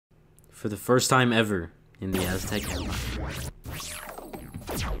for the first time ever in the Aztec Empire.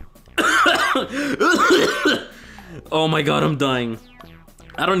 Oh my god, I'm dying.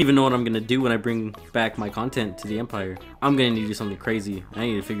 I don't even know what I'm gonna do when I bring back my content to the Empire. I'm gonna need to do something crazy. I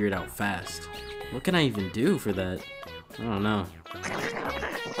need to figure it out fast. What can I even do for that? I don't know.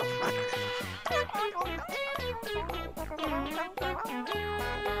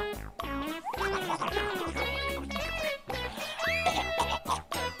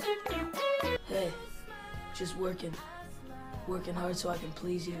 Hey, just working hard so I can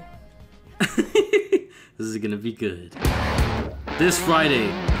please you. This is gonna be good. This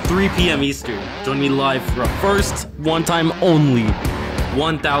Friday, 3 p.m. Eastern, join me live for our first, one-time only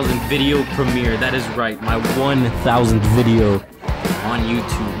 1,000 video premiere. That is right, my 1,000th video on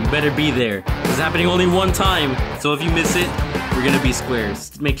YouTube. You better be there. It's happening only one time, so if you miss it, we're gonna be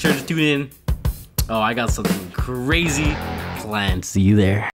squares. Make sure to tune in. Oh, I got something crazy planned. See you there.